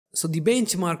So the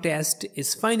benchmark test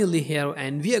is finally here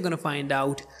and we are gonna find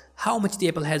out how much the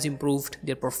Apple has improved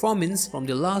their performance from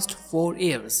the last 4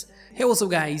 years. Hey, what's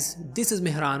up guys, this is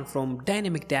Mehran from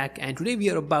Dynamic Tech and today we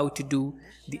are about to do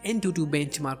the Antutu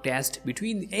benchmark test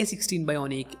between the A16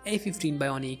 Bionic, A15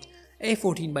 Bionic,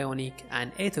 A14 Bionic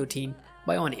and A13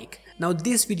 Bionic. Now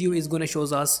this video is gonna show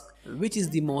us which is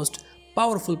the most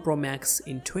powerful Pro Max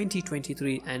in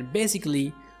 2023 and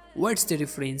basically what's the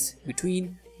difference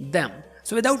between them.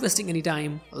 So without wasting any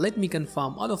time, let me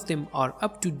confirm all of them are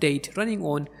up to date, running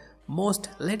on most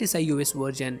latest iOS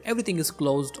version, everything is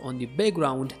closed on the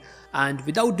background, and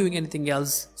without doing anything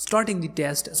else, starting the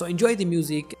test. So enjoy the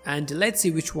music and let's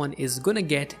see which one is gonna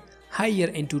get higher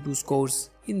Antutu scores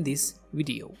in this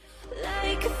video.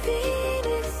 Like a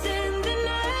phoenix in the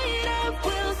night, I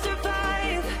will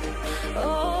survive.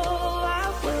 Oh, I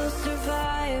will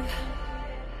survive.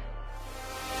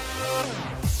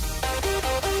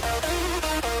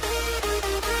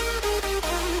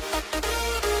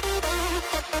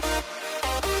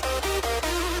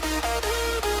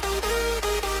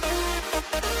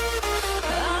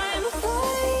 I'm a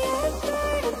fire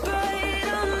burning bright,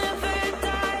 I'll never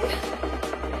die.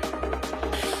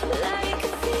 Like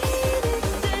a phoenix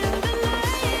in the night, I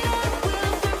will survive.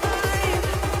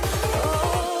 Oh,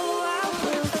 I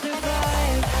will survive. Like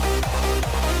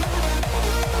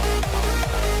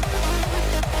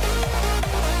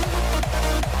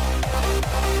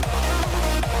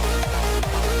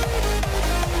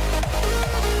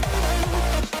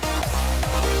a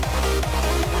phoenix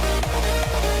in the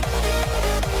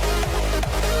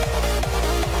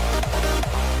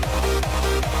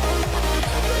night,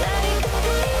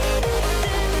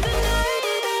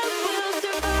 I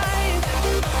will survive. Oh, I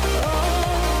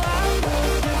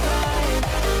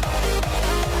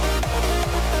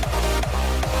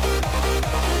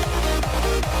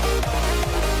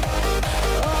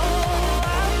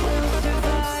will survive. Oh, I will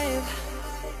survive.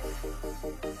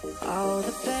 All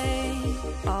the pain,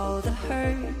 all the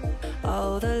hurt,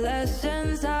 all the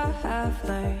lessons I have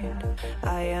learned.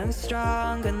 I am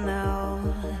stronger now.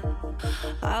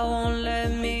 I won't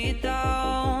let me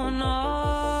down.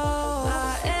 Oh,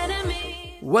 our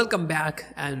enemy. Welcome back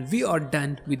and we are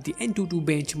done with the Antutu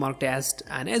benchmark test,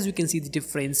 and as you can see the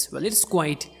difference, well, it's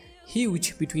quite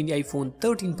huge between the iPhone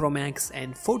 13 Pro Max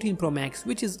and 14 Pro Max,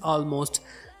 which is almost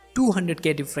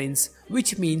 200k difference,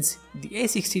 which means the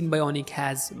A16 Bionic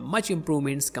has much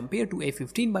improvements compared to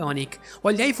A15 Bionic,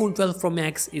 while the iPhone 12 Pro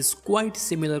Max is quite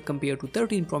similar compared to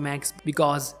 13 Pro Max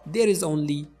because there is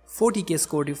only 40k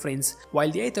score difference,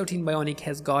 while the A13 Bionic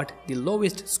has got the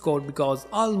lowest score because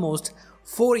almost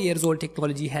 4 years old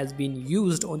technology has been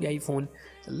used on the iPhone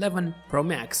 11 Pro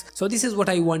Max. So this is what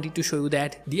I wanted to show you,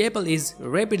 that the Apple is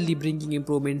rapidly bringing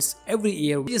improvements every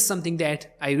year, which is something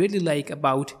that I really like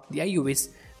about the iOS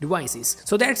devices.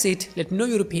 So that's it. Let me know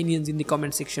your opinions in the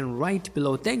comment section right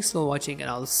below. Thanks for watching and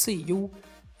I'll see you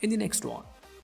in the next one.